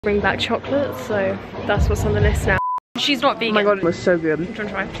Bring back chocolate, so that's what's on the list now. She's not vegan. Oh my god, it was so good. Do you want to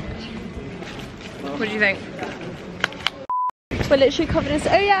try? What do you think? We're literally covered in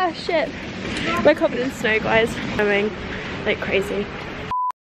snow. Oh yeah, shit. We're covered in snow, guys. I mean, like crazy.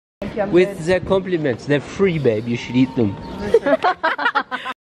 With the compliments, they're free, babe. You should eat them.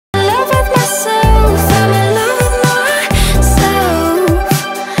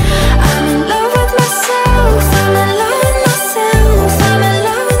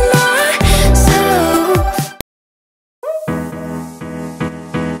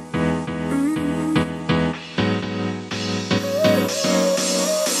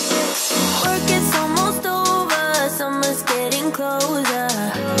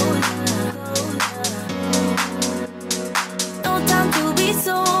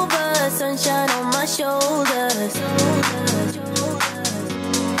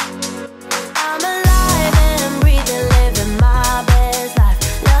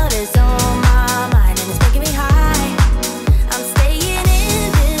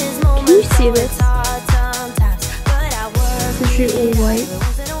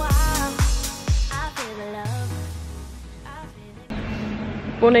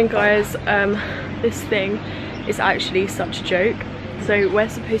 Morning guys, this thing is actually such a joke. So we're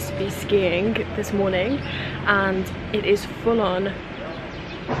supposed to be skiing this morning and it is full on,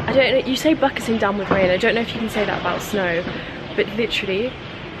 I don't know, you say bucketing down with rain, I don't know if you can say that about snow, but literally,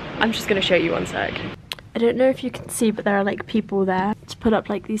 I'm just gonna show you one sec. I don't know if you can see, but there are like people there to put up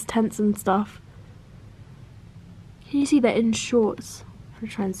like these tents and stuff. Can you see they're in shorts? I'll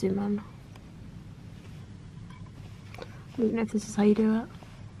try and zoom in. I don't know if this is how you do it.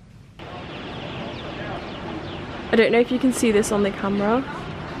 I don't know if you can see this on the camera.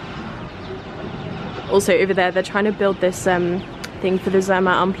 Also over there, they're trying to build this thing for the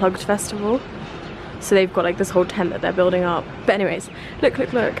Zermatt Unplugged festival. So they've got like this whole tent that they're building up. But anyways, look,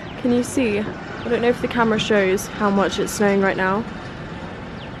 look, look. Can you see? I don't know if the camera shows how much it's snowing right now.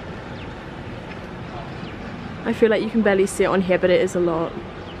 I feel like you can barely see it on here, but it is a lot.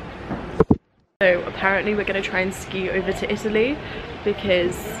 So apparently we're gonna try and ski over to Italy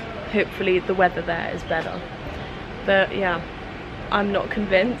because hopefully the weather there is better. But yeah, I'm not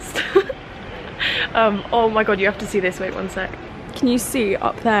convinced. Oh my god, you have to see this, wait one sec. Can you see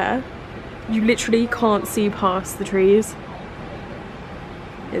up there? You literally can't see past the trees.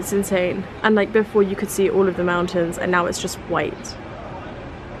 It's insane. And like before you could see all of the mountains and now it's just white.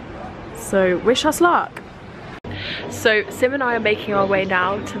 So wish us luck. So Sim and I are making our way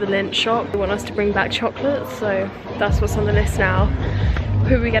now to the Lindt shop. They want us to bring back chocolate, so that's what's on the list now.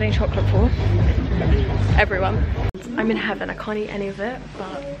 Who are we getting chocolate for? Everyone. I'm in heaven, I can't eat any of it,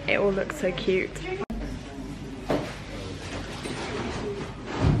 but it all looks so cute.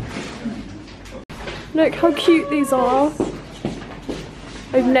 Look how cute these are.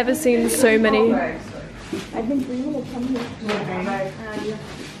 I've never seen so many. I think we will come here.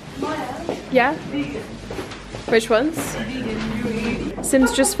 Yeah? Which ones?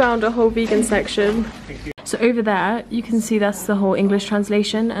 Sim's just found a whole vegan section. So over there, you can see that's the whole English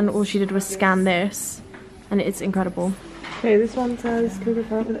translation, and all she did was scan this, and it's incredible. Okay, this one says cocoa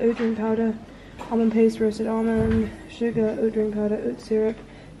syrup with oat drink powder, almond paste, roasted almond, sugar, oat drink powder, oat syrup,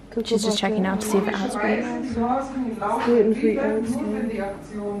 cocoa She's just checking now to see if it has weight. Gluten-free oats.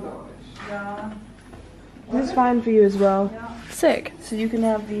 This is fine for you as well. Sick. So you can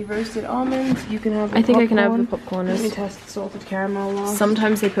have the roasted almonds, you can have the I think popcorn. I can have the popcorn. Let me test the salted caramel one.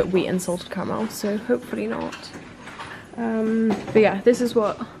 Sometimes they put wheat and salted caramel, so hopefully not. But yeah, this is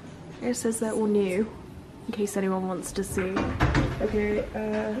what it says. They're all new, in case anyone wants to see. Okay,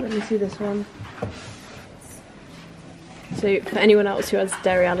 let me see this one. So for anyone else who has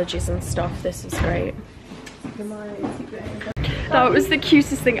dairy allergies and stuff, this is great. That was the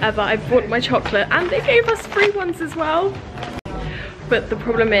cutest thing ever. I bought my chocolate and they gave us free ones as well. But the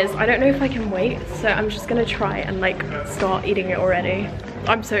problem is, I don't know if I can wait, so I'm just gonna try and like start eating it already.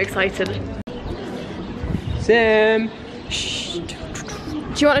 I'm so excited. Sam! Shh.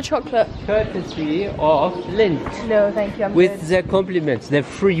 Do you want a chocolate? Courtesy of Lindt. No, thank you. I'm With good. the compliments, they're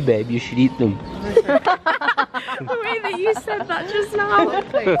free, babe. You should eat them. The way that you said that just now.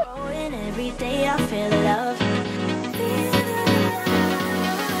 Every day I feel love.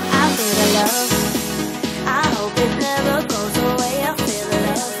 I feel love. I hope it never goes away. I feel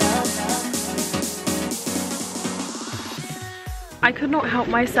love. I could not help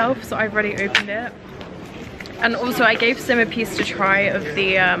myself, so I've already opened it. And also I gave Sim a piece to try of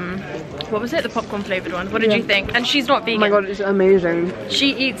the, what was it? The popcorn flavored one. What did you think? And she's not vegan. Oh my god, it's amazing.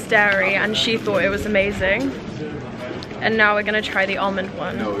 She eats dairy and she thought it was amazing. And now we're gonna try the almond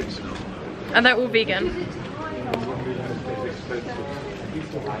one. And they're all vegan.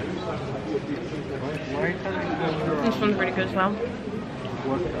 This one's really good as well.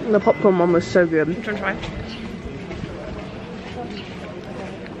 The popcorn one was so good. Do you want to try?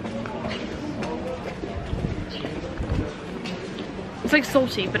 It's like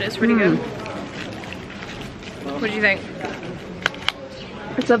salty, but it's really good. What do you think?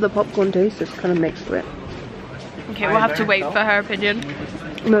 I just love the popcorn taste, it's kind of mixed with it. Okay, we'll have to wait for her opinion.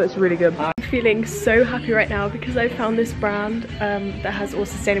 No, it's really good. I'm feeling so happy right now because I found this brand that has all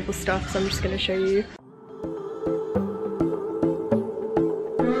sustainable stuff, so I'm just going to show you.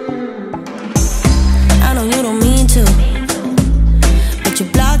 I know you don't mean to, but you're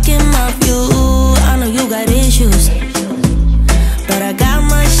blocking my view. I know you got issues, but I got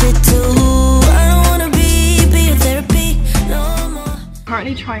my shit too. I don't wanna be your therapy no more.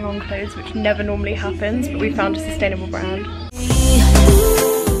 Currently trying on clothes, which never normally happens, but we found a sustainable brand.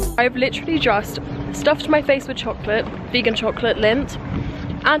 I've literally just stuffed my face with chocolate, vegan chocolate, lint,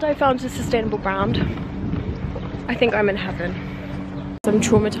 and I found a sustainable brand. I think I'm in heaven. I'm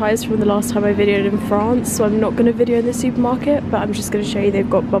traumatized from the last time I videoed in France, so I'm not going to video in the supermarket, but I'm just going to show you they've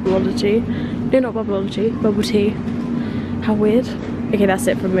got Bubbleology. No, not Bubbleology, bubble tea. How weird. Okay, that's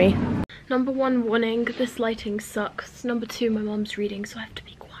it from me. Number 1 warning, this lighting sucks. Number 2, my mum's reading, so I have to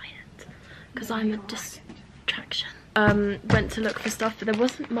be quiet because I'm a distraction. Went to look for stuff, but there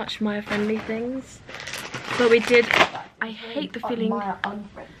wasn't much Maya friendly things, but we did. I hate the feeling.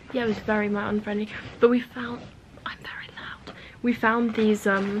 Yeah, it was very Maya unfriendly, but we found, I'm very loud, we found these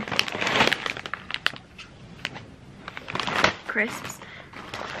crisps.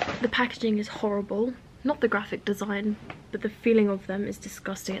 The packaging is horrible, not the graphic design, but the feeling of them is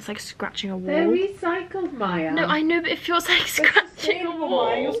disgusting. It's like scratching a wall. They're recycled, Maya. No, I know, but it feels like scratching a wall.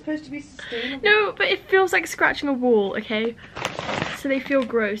 Maya. You're supposed to be sustainable. No, but it feels like scratching a wall, okay? So they feel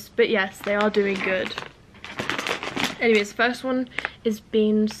gross, but yes, they are doing good. Anyways, first one is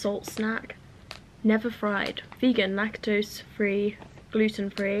bean salt snack. Never fried. Vegan, lactose free, gluten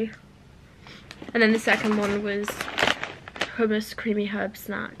free. And then the second one was hummus creamy herb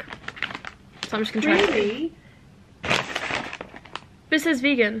snack. So I'm just gonna try it. Really? But it says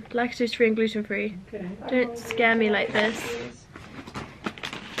vegan, lactose free and gluten free. Okay. Don't scare me like this.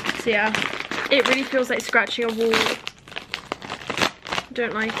 So yeah, it really feels like scratching a wall.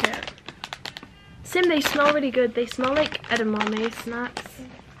 Don't like it. Sim, they smell really good. They smell like edamame snacks.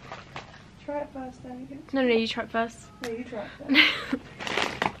 Try it first then again. No, you try it first. No, you try it first.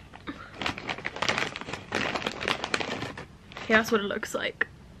 Yeah, that's what it looks like.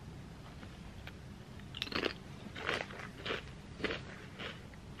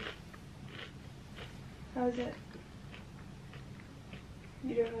 How is it?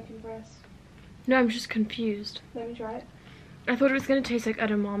 You don't look impressed. No, I'm just confused. Let me try it. I thought it was going to taste like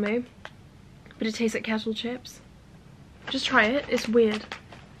edamame, but it tastes like kettle chips. Just try it. It's weird.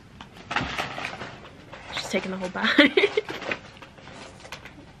 Just taking the whole bag.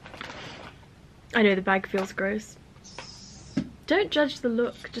 I know the bag feels gross. Don't judge the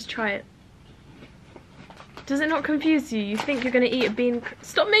look. Just try it. Does it not confuse you? You think you're going to eat a bean...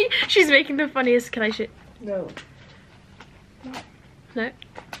 Stop me! She's making the funniest... Can I shit? No. No?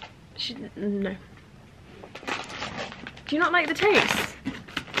 No. Do you not like the taste?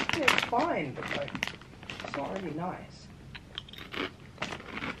 Yeah, it's fine, but like, it's not really nice.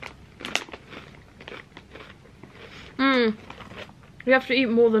 You have to eat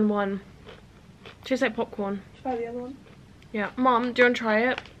more than one. Tastes like popcorn. Try the other one. Yeah. Mom, do you want to try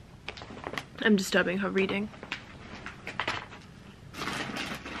it? I'm disturbing her reading.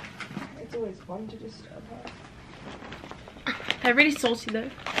 It's always fun to disturb her. They're really salty though.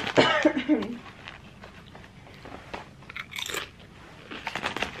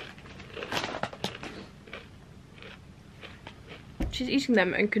 She's eating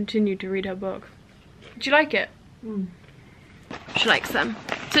them and continued to read her book. Do you like it? She likes them.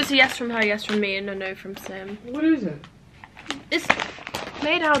 So it's a yes from her, yes from me, and a no from Sim. What is it? It's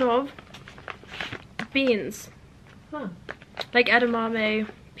made out of beans. Huh. Like edamame,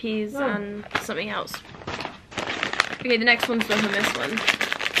 peas, and something else. Okay, the next one's the hummus one.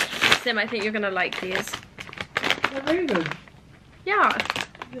 Sim, I think you're gonna like these. They're very good. Yeah.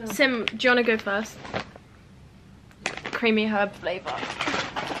 Yeah. Sim, do you wanna go first? Creamy herb flavour.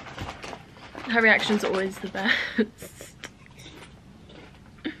 Her reaction's always the best.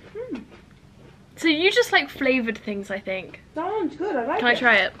 So you just like flavoured things, I think. That one's good, I like it. Can I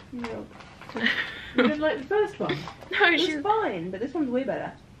try it? No. You didn't like the first one? No, It's fine, but this one's way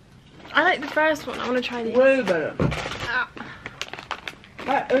better. I like the first one. I want to try these. Way better. Ah.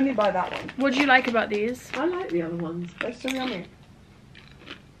 I only buy that one. What do you like about these? I like the other ones. They're so yummy.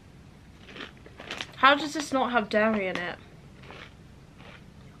 How does this not have dairy in it?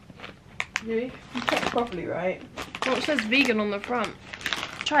 Really? You check properly, right? Well, it says vegan on the front.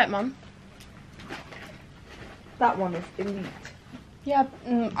 Try it, Mum. That one is elite. Yeah,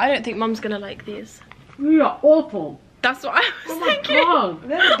 I don't think Mum's gonna like these. You are awful. That's what I was Oh my thinking. god.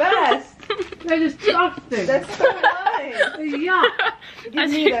 They're the best. They're disgusting. They're so nice. Yuck. I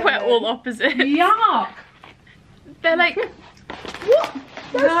me think them we're then. all opposite. Yuck. They're like, What?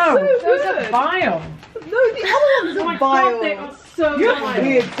 That's No, so those good. are vile. No, the other ones Oh are my god, they vile. are so You vile. have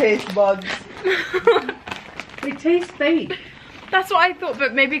weird taste buds. They taste fake. that's what I thought,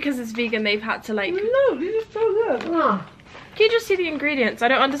 but maybe because it's vegan, they've had to like. No, these are so good. Ah. Can you just see the ingredients? I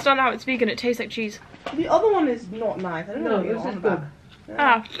don't understand how it's vegan. It tastes like cheese. The other one is not nice. I don't know No, what you're this on is about. good.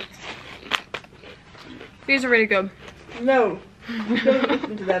 Ah. These are really good. No, don't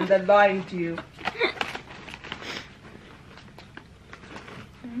listen to them. They're lying to you.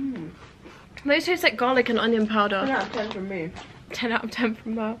 Those taste like garlic and onion 10 powder. out of 10 from me. 10 out of 10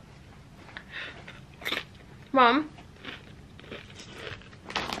 from Mum. Mum,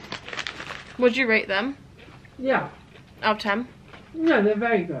 would you rate them? Yeah. Out of 10? No, they're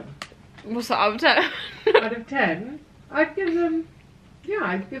very good. What's that out of 10? Out of 10, I'd give them, yeah,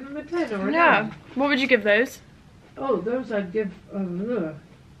 I'd give them a 10 or a Yeah. 9. What would you give those? Oh, those I'd give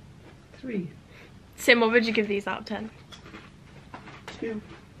 3. Sim, what would you give these out of 10? 2,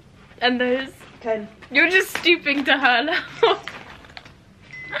 And those? 10. You're just stooping to her level.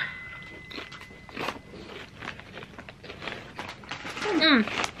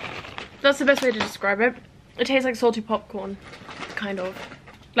 That's the best way to describe it. It tastes like salty popcorn, kind of.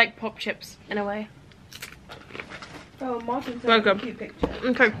 Like pop chips, in a way. Oh, Martin sent Welcome. a cute picture.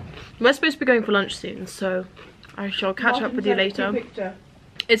 Okay, we're supposed to be going for lunch soon, so I shall catch up Martin with you sent a cute later. picture.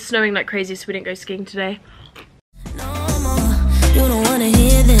 It's snowing like crazy, so we didn't go skiing today. No more, you don't wanna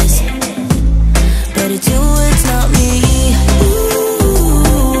hear this, but it's you, it's not me.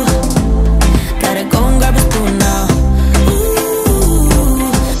 Ooh, gotta go and grab a spoon now.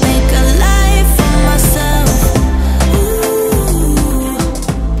 Ooh, make a life for myself. Ooh,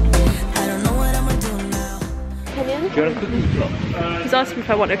 I don't know what I'ma do now. Do you want a cooking clock? He's asked me if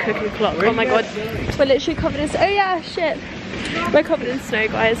I want a cooking clock. Oh my god, we're literally covered in snow. Oh yeah, shit. We're covered in snow,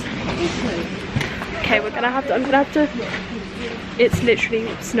 guys. Okay, I'm gonna have to. It's literally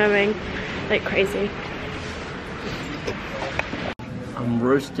snowing like crazy. I'm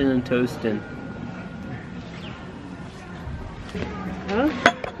roasting and toasting.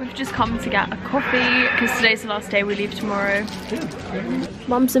 We've just come to get a coffee because today's the last day. We leave tomorrow.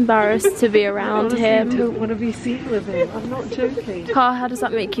 Mum's embarrassed to be around him. Don't want to be seen with him. I'm not joking. Carl, how does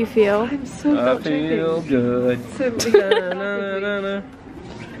that make you feel? I'm so I not feel joking. good. Sim, Na, na, na, na.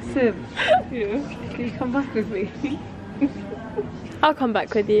 Sim, can you come back with me? I'll come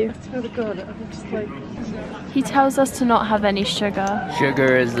back with you. I swear to God, I'm just like, He tells us to not have any sugar.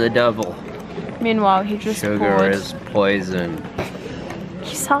 Sugar is the devil. Meanwhile, he just Sugar poured. is poison.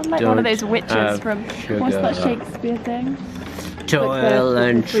 You sound like one of Don't those witches have from sugar. what's that Shakespeare thing? Toil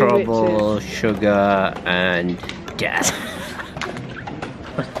and three trouble, sugar and death.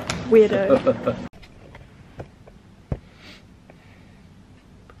 Weirdo.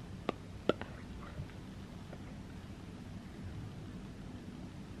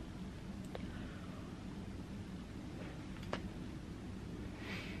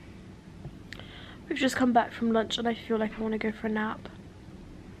 We've just come back from lunch and I feel like I want to go for a nap.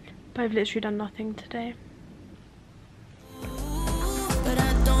 But I've literally done nothing today. But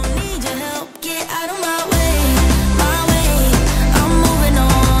I don't need your help. Get out of my way, my way. I'm moving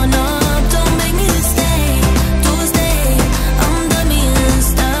on up. Don't make me stay, to stay. I'm done being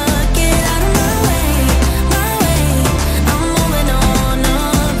stuck. Get out of my way, my way. I'm moving on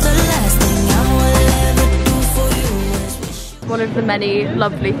up. The last thing I will ever do for you is wish you. One of the many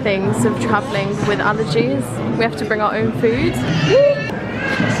lovely things of travelling with allergies, we have to bring our own food.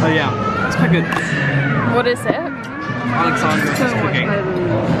 Oh yeah, it's quite good. What is it? Alexandra's cooking.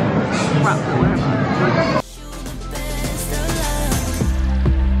 Crap, don't worry about it.